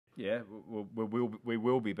Yeah, we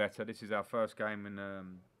will be better. This is our first game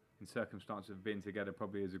in circumstances of being together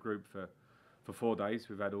probably as a group for 4 days.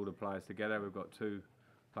 We've had all the players together. We've got 2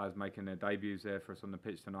 players making their debuts there for us on the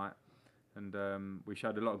pitch tonight. And we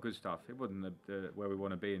showed a lot of good stuff. It wasn't where we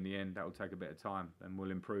want to be in the end. That will take a bit of time, and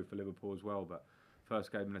we'll improve for Liverpool as well. But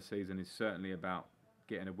first game of the season is certainly about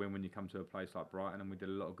getting a win when you come to a place like Brighton, and we did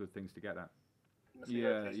a lot of good things to get that.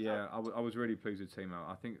 Yeah. I was really pleased with Timo.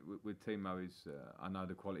 I think with Timo, I know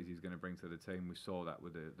the qualities he's going to bring to the team. We saw that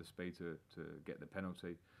with the speed to get the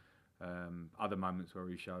penalty. Other moments where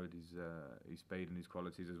he showed his speed and his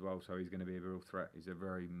qualities as well. So he's going to be a real threat. He's a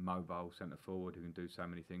very mobile centre forward who can do so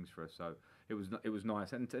many things for us. So it was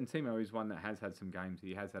nice. And Timo is one that has had some games.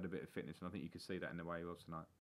 He has had a bit of fitness, and I think you could see that in the way he was tonight.